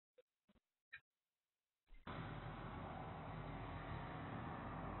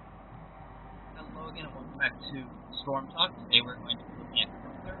again, and welcome back to Storm Talk. Today we're going to be looking at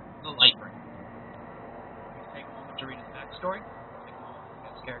Uther, the Lightbringer. We're going to take a moment to read his backstory, take a moment to look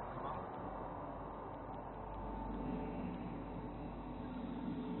at his character model.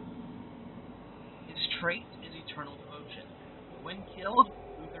 His trait is Eternal Devotion. When killed,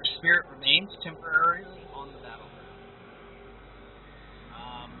 Uther's spirit remains temporarily on the battlefield.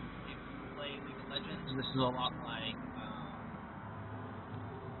 If you play League of Legends, this is a lot like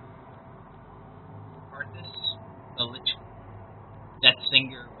Arthas, the Lich, Death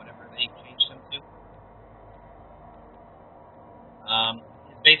Singer, whatever they changed him to.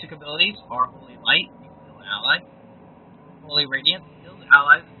 His basic abilities are Holy Light, you can heal an ally. Holy Radiance, heals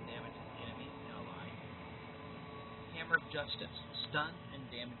allies and damages enemies and allies. Hammer of Justice, stuns and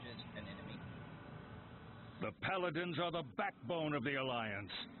damages an enemy. The Paladins are the backbone of the Alliance.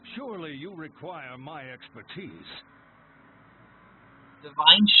 Surely you require my expertise.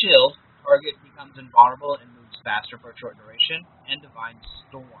 Divine Shield, target becomes invulnerable and moves faster for a short duration. And Divine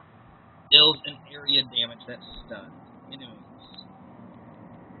Storm, deals an area damage that stuns enemies.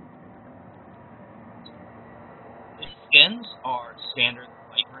 His skins are Standard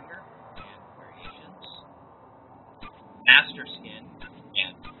Lightbringer and variations, Master Skin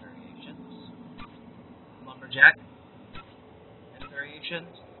and variations, Lumberjack and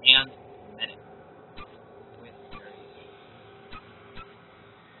variations, and Medic with variations.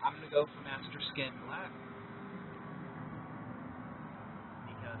 I'm going to go for Master Skin Black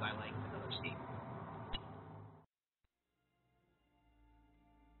because I like the color scheme.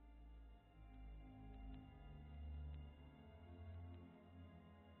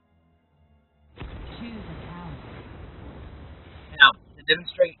 Choose a talent. Now, to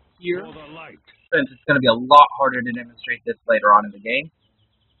demonstrate here, For the light. since it's going to be a lot harder to demonstrate this later on in the game,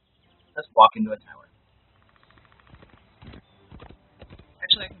 let's walk into a tower.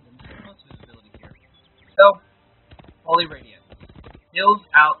 Actually, I can demonstrate most of his ability here. So, Holy Radiance deals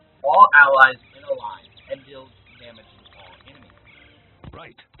out all allies in a line and deals damage to all enemies.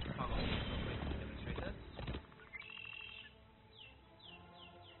 Right. I'll go real quick to demonstrate this.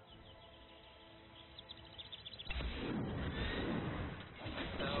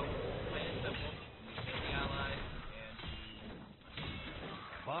 So, plain and simple, you kill the allies and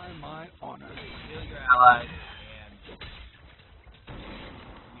By my honor. you kill your allies and you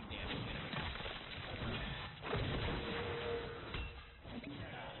damage enemies.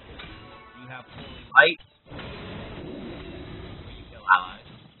 You have Holy Light, where you kill allies,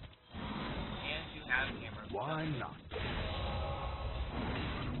 and you have Hammer of Why Justice. not?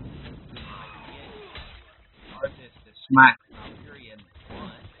 Arthas to smack Valkyrian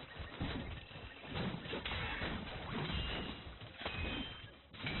one.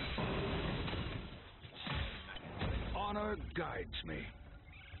 Honor guides me.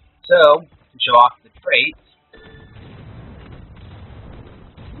 So, to show off the traits,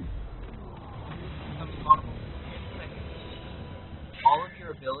 becomes vulnerable for 10 seconds. All of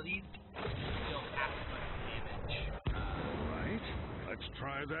your abilities deal half as much damage. Right. Let's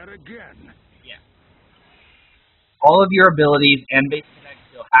try that again. Yeah. All of your abilities and basic attacks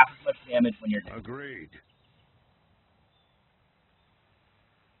deal half as much damage when you're dead. Agreed.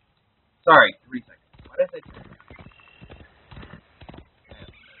 Sorry, 3 seconds. Why did I say 3 seconds?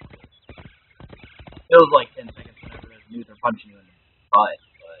 Feels like 10 seconds whenever there's an Uther punching you in the butt,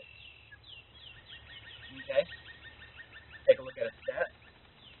 but... Okay. Take a look at his stats.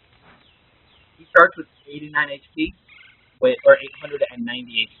 He starts with 89 HP, or 890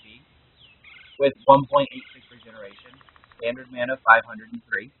 HP, with 1.86 regeneration, standard mana 503.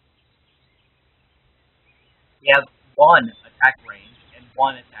 He has 1 attack range and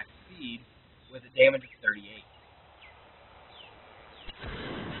 1 attack speed, with a damage of 38.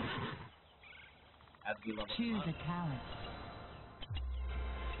 As we level Choose him a up. talent.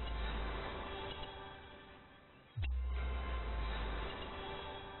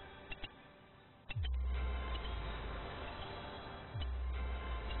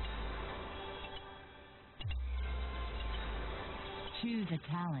 Choose a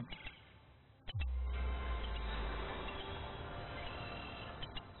talent.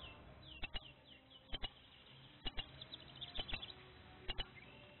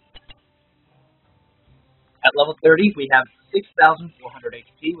 At level 30, we have 6,400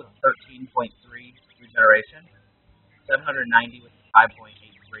 HP with 13.3 regeneration, 790 with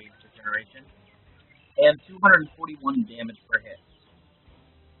 5.83 regeneration, and 241 damage per hit.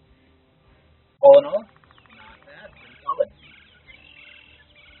 All in all, not bad, pretty solid.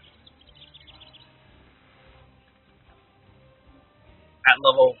 At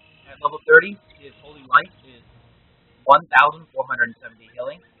level 30, his Holy Light is 1,470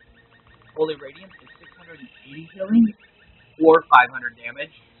 healing, Holy Radiance is 680 healing or 500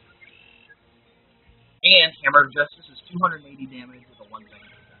 damage. And Hammer of Justice is 280 damage with a 1 second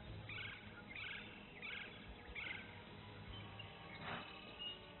attack.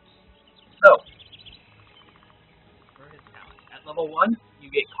 So, for his talent, at level 1, you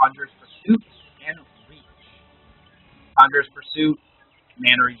get Conjurer's Pursuit and Reach. Conjurer's Pursuit,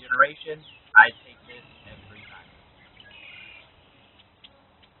 mana regeneration. I take this every time.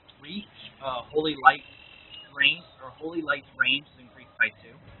 Reach, Holy Light's range is increased by 2,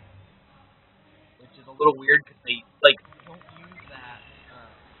 which is a little weird because they don't use that.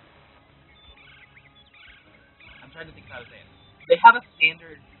 I'm trying to think how to say it. They have a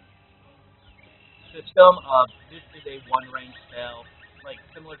standard system of this is a 1 range spell,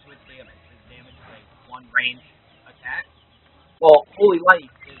 similar to its damage. Its damage is a 1 range attack. Well, Holy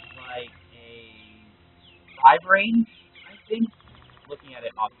Light is like a 5 range, I think. Looking at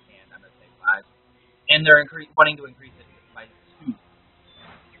it offhand, I'm going to say 5. And they're wanting to increase it by 2.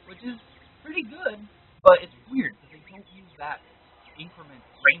 Which is pretty good, but it's weird because they don't use that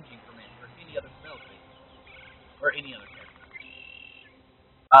range increment for any other spell, or any other character.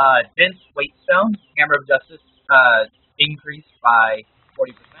 Dense Weight Stone, Hammer of Justice, increased by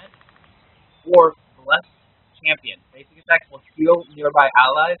 40%. Or Blessed Champion. Basic attacks will heal nearby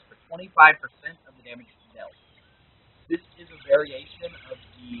allies for 25% of the damage dealt. This is a variation of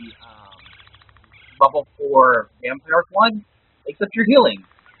the level 4 Vampire one, except you're healing.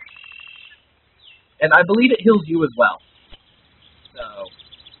 And I believe it heals you as well. So,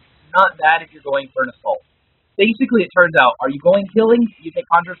 not bad if you're going for an assault. Basically, it turns out, are you going healing? You take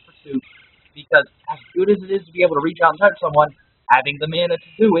Conjurer's Pursuit, because as good as it is to be able to reach out and touch someone, having the mana to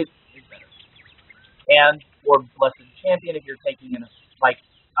do it is better. And for Blessed Champion, if you're taking a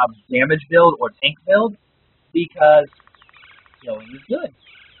damage build or tank build, because healing is good.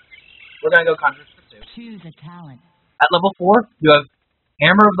 We're going to go Conjurer's Pursuit. Choose a talent. At level 4, you have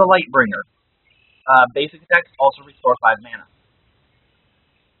Hammer of the Lightbringer. Basic attacks also restore 5 mana.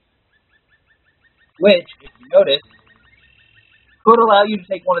 Which, if you notice, could allow you to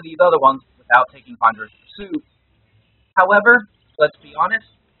take one of these other ones without taking Conjurer's Pursuit. However, let's be honest,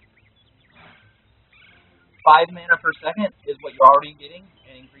 5 mana per second is what you're already getting,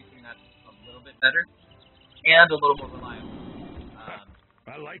 and increasing that's a little bit better, and a little more reliable.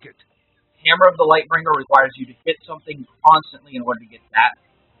 I like it. Hammer of the Lightbringer requires you to hit something constantly in order to get that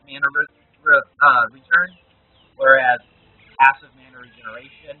mana return, whereas passive mana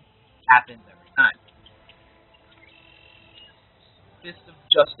regeneration happens every time. Fist of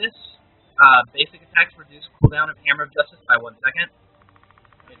Justice. Basic attacks reduce cooldown of Hammer of Justice by 1 second.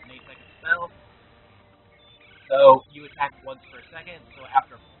 It's an 8-second spell. So you attack once per second. So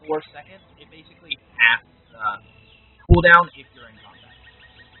after 4 seconds, it basically halves cooldown if you're in combat.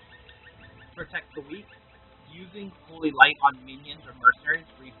 Protect the Weak. Using Holy Light on minions or mercenaries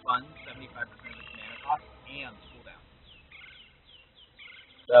refunds 75% of its mana cost and cooldown.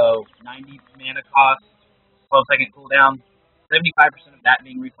 So 90 mana cost, 12-second cooldown. 75% of that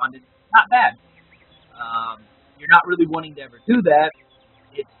being refunded, not bad. You're not really wanting to ever do that.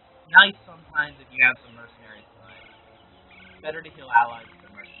 It's nice sometimes if you have some mercenaries, but it's better to heal allies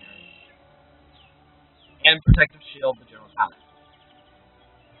than mercenaries. And Protective Shield, the general talent.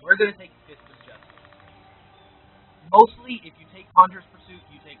 We're going to take Fist of Justice. Mostly, if you take Conjurer's Pursuit,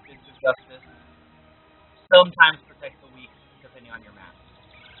 you take Fist of Justice. Sometimes Protect the Weak, depending on your map.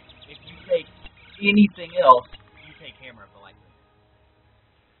 If you take anything else, you take Hammer of the Lightning.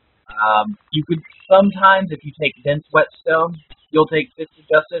 You could sometimes, if you take Dense Whetstone, you'll take Fist of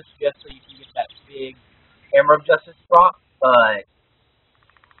Justice just so you can get that big Hammer of Justice drop, but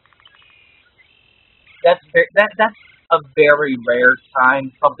that's a very rare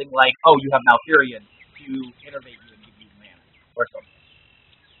time. Something like, oh, you have Malfurion to innervate you and give you mana, or something.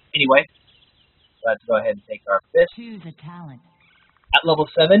 Anyway, let's go ahead and take our Fist. Choose a talent. At level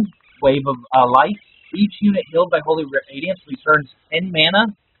 7, Wave of Life. Each unit healed by Holy Radiance returns 10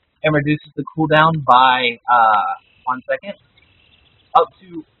 mana and reduces the cooldown by 1 second, up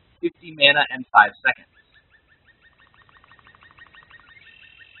to 50 mana and 5 seconds.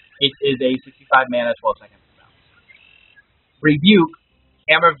 It is a 65 mana, 12 second spell. Rebuke,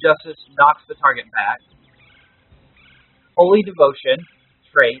 Hammer of Justice knocks the target back. Holy Devotion,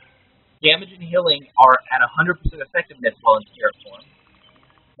 trait, damage and healing are at 100% effectiveness while in spirit form.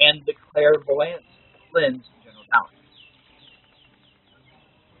 And the Clairvoyance Cleanse, general talent.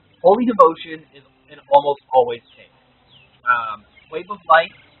 Holy Devotion is an almost always take. Wave of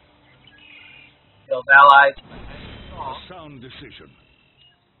Light kills allies. A sound decision.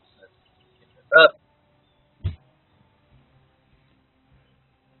 Let's get this up.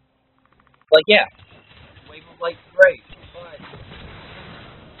 Like, yeah, Wave of Light's great, but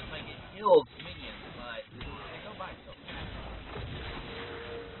like it heals minions, but they go by so fast.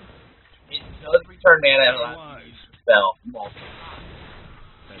 It does return mana and allows you to use the spell multiple times.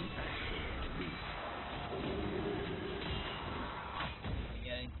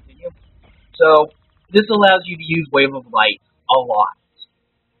 Again, continue. So this allows you to use Wave of Light a lot.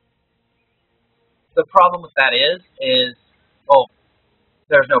 The problem with that is well,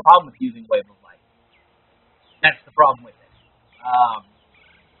 there's no problem with using Wave of Light. That's the problem with it.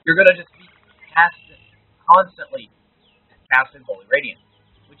 You're gonna just be constantly casting Holy Radiance,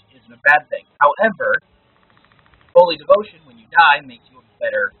 which isn't a bad thing. However, Holy Devotion, when you die, makes you a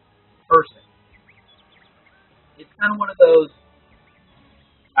better person. It's kind of one of those.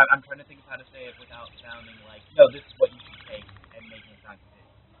 I'm trying to think of how to say it without sounding like, no, this is what you should take and making it sound good.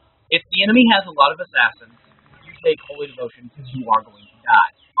 If the enemy has a lot of assassins, you take Holy Devotion because you are going to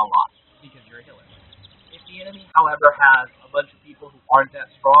die a lot because you're a healer. If the enemy, however, has a bunch of people who aren't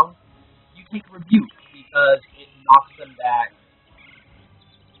that strong, you take Rebuke because it knocks them back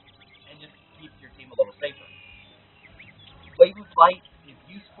and just keeps your team a little safer. Wave of Light is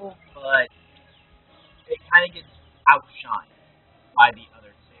useful, but it kind of gets outshined by the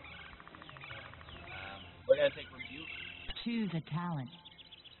other two. We're going to take Rebuke. Choose a talent.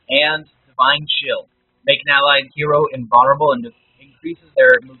 And Divine Shield. Make an allied hero invulnerable and increases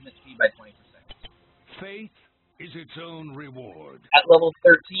their movement speed by 20%. Faith is its own reward. At level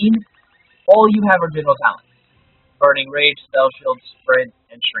 13, all you have are general talents. Burning Rage, Spell Shield, Sprint,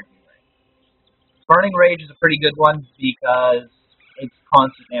 and Shrinking Ray. Burning Rage is a pretty good one because it's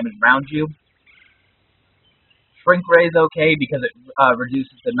constant damage around you. Shrink Ray is okay because it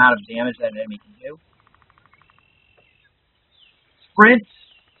reduces the amount of damage that an enemy can do. Sprint,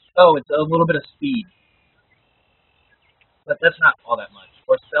 it's a little bit of speed. But that's not all that much.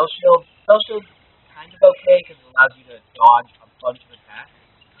 Or Spell Shield. Spell Shield's kind of okay because it allows you to dodge a bunch of attacks.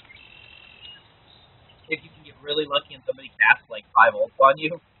 If you can get really lucky and somebody casts like 5 ults on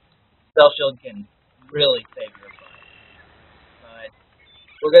you, Spell Shield can really save your butt. But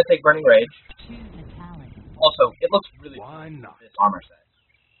we're going to take Burning Rage. Choose a talent. Also, it looks really Why cool not? with this armor set.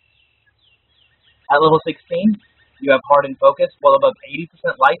 At level 16, you have Hardened Focus. While above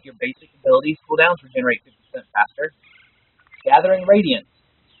 80% life, your basic abilities cooldowns regenerate 50% faster. Gathering Radiance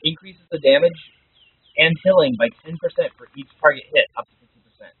increases the damage and healing by 10% for each target hit, up to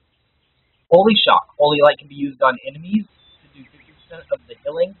 50%. Holy Shock. Holy Light can be used on enemies to do 50% of the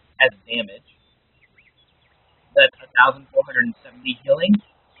healing as damage. That's 1,470 healing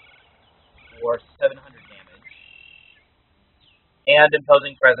or 700 damage. And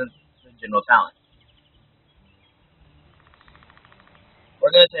Imposing Presence, the general talent. We're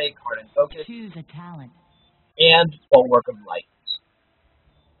going to take Hardened Focus. Choose a talent. And Bulwark of Light.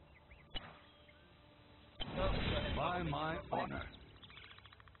 By my honor.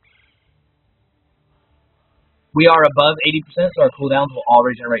 We are above 80%, so our cooldowns will all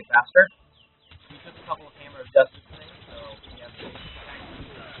regenerate faster. We took a couple of Hammer of Justice things, so we have the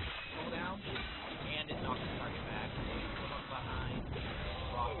cooldown, and it knocks the target back. Look behind,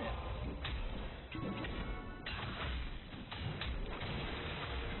 rocket.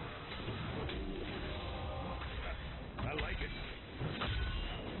 I like it.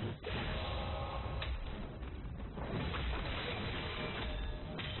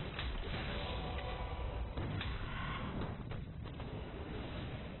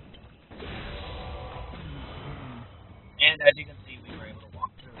 And as you can see, we were able to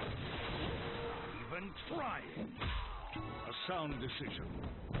walk through it. Even trying. A sound decision.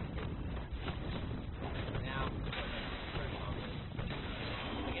 Now,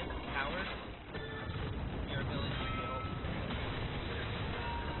 against the tower, your ability to heal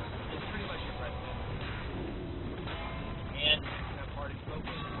is pretty much your president. And you have Hardened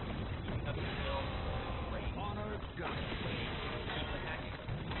Focus, keeping up the heal, great. Honor gun. Keep attacking.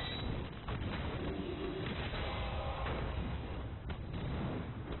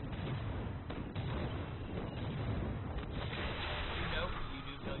 You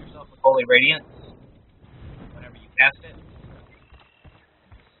do fill yourself with Holy Radiance whenever you cast it.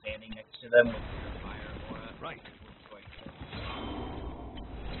 Standing next to them with your fire aura. Right.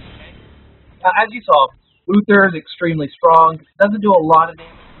 Okay. Now, as you saw, Uther is extremely strong. Doesn't do a lot of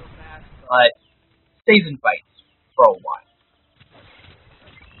damage real fast, but stays in fights for a while.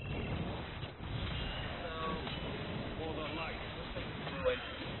 For the light.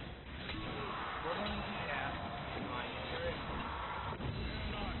 We're going to cast Divine Spirit.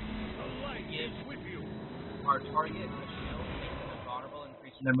 The light is with you. Our target is a shield, makes them invulnerable,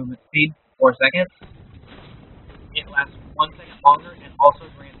 increasing their movement speed 4 seconds. It lasts 1 second longer and also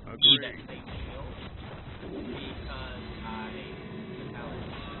grants need that Agreed. same shield because I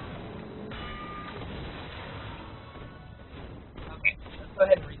okay, let's go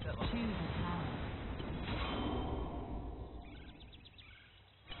ahead and reset level. Choose a talent.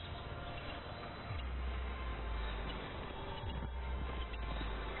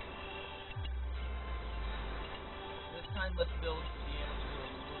 This time let's build to be able to do a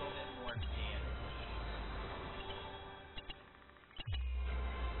little bit more damage.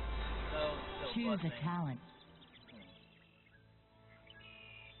 So Choose a talent.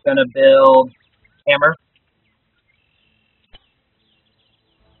 Gonna build hammer.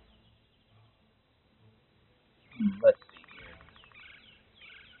 Let's see here.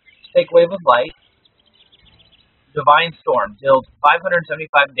 Take wave of light. Divine storm. Deals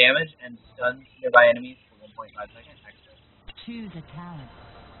 575 damage and stuns nearby enemies for 1.5 seconds. Extra. Choose a talent.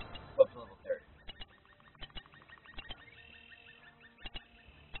 Up to level 30.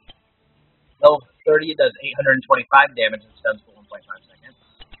 Level 30 does 825 damage and stuns for 1.5 seconds.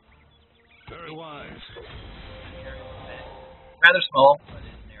 Very wise. Rather small, but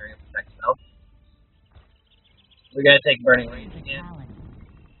it's an area of protect spell. We're gonna take burning range Choose a again. talent.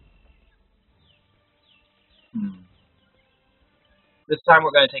 This time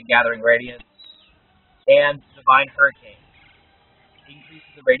we're gonna take gathering radiance and divine hurricane. Increases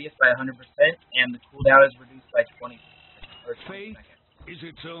the radius by 100% and the cooldown is reduced by 20 or 20 Faith seconds. is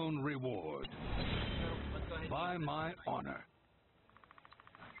its own reward. So let's go ahead and By use this. my honor.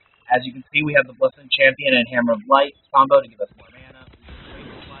 As you can see, we have the Blessing Champion and Hammer of Light combo to give us more mana. Wave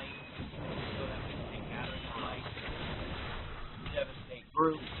of Light, so that we can take Gathering of Light, Devastate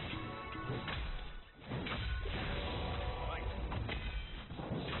Group.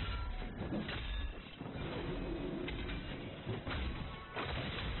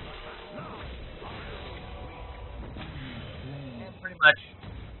 And pretty much,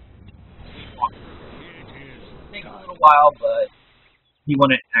 we walk through. It is Takes a done. little while, but he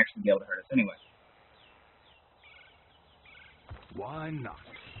wouldn't actually be able to hurt us anyway. Why not?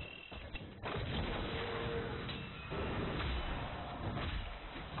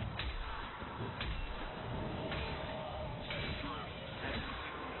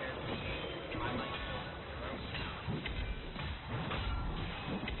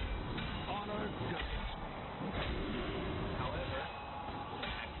 Honor guides me. However,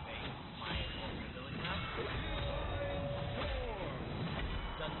 activate my ability now.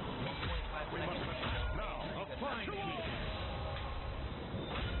 Done for 1.5 We must seconds. attack now. A fine heat.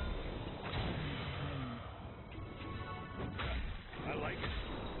 I like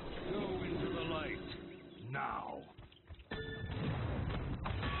it. Go into the light. Now.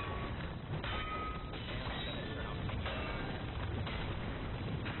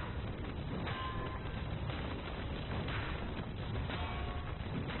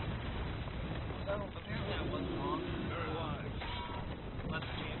 So, apparently I was wrong. Very wise. Unless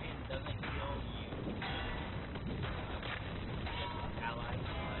the champion doesn't heal you. Just allies,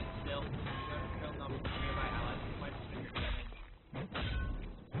 but still, you don't kill them nearby allies. You might spend your damage.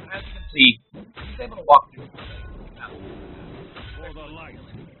 As you can see, he's able to walk through the place. For the light.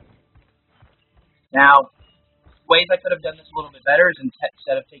 Now, ways I could have done this a little bit better is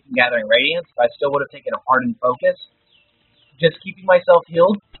instead of taking Gathering Radiance, I still would have taken a Hardened Focus. Just keeping myself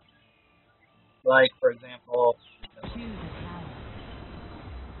healed. Like, for example, Choose a talent.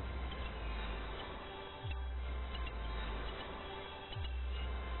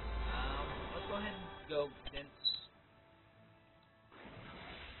 let's go ahead and go Vince.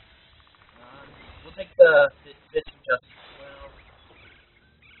 We'll take this Justice as well.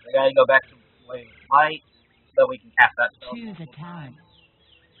 I gotta go back to Wave of Light so that we can cast that spell. Choose a multiple talent. times.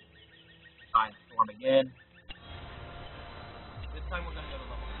 Fine, Storm again. This time we're gonna go to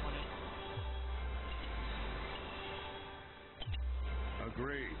level 20.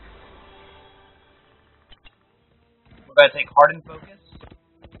 Agreed. We're gonna take Hardened Focus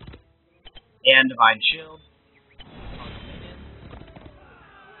and Divine Shield.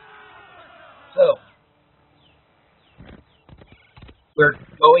 So, we're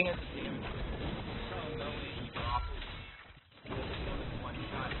going as a team. So, no way you drop one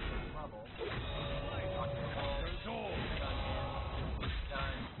shot level.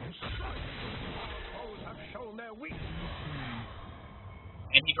 Foes have shown their weakness.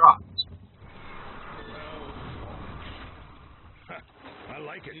 And he drops. I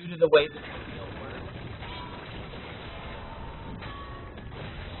like it. Due to the way the shield works.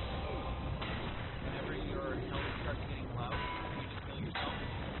 Whenever your health starts getting low, you just heal yourself.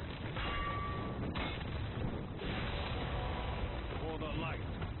 For the light.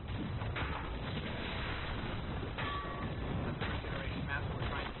 That's the regeneration mask we're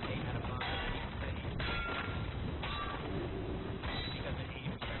trying to do.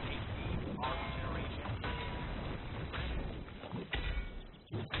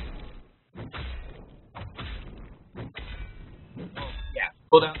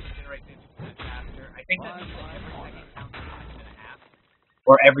 Cooldowns regenerate 50% faster. I think that means that every second counts as a second and a half,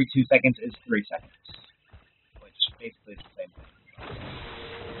 or every 2 seconds is 3 seconds, which basically is the same thing.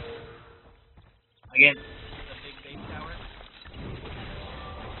 Again, the big base tower.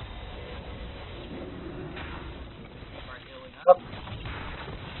 Start healing up.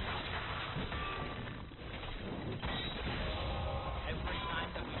 Every time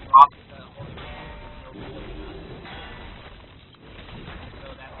that we drop the holy wall, we're healing up. So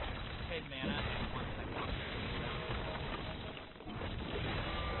that's 10 mana and 1 second.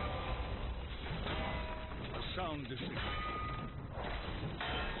 A sound decision.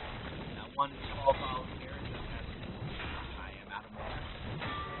 Now one small follow here is that I am out of mana.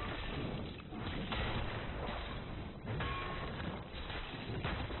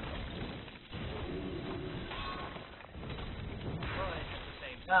 But at the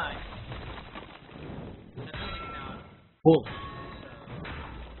same time, that's really now full.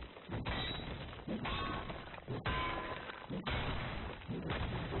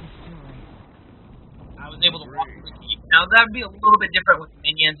 I was able to walk through the keep. Now that would be a little bit different with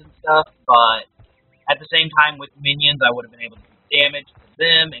minions and stuff, but at the same time with minions I would have been able to do damage to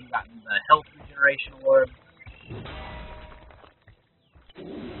them and gotten the health regeneration orb.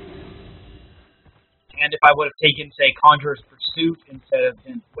 And if I would have taken, say, Conjurer's Pursuit instead of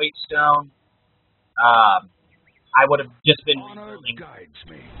Dense Waitstone, I would have just been rebuilding. Guides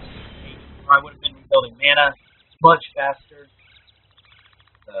me. Or I would have been rebuilding mana much faster.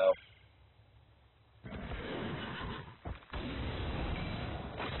 So.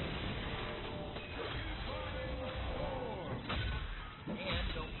 And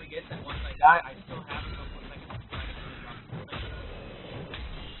don't forget that once I die, I still have until 1 second to try to finish off the building.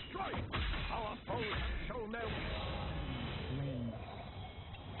 Strike! Our foes shall melt.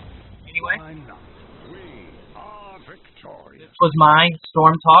 Anyway, We are victorious. this was my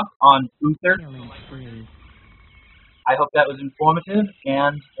Storm Talk on Uther. Killing spree. I hope that was informative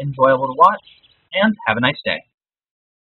and enjoyable to watch, and have a nice day.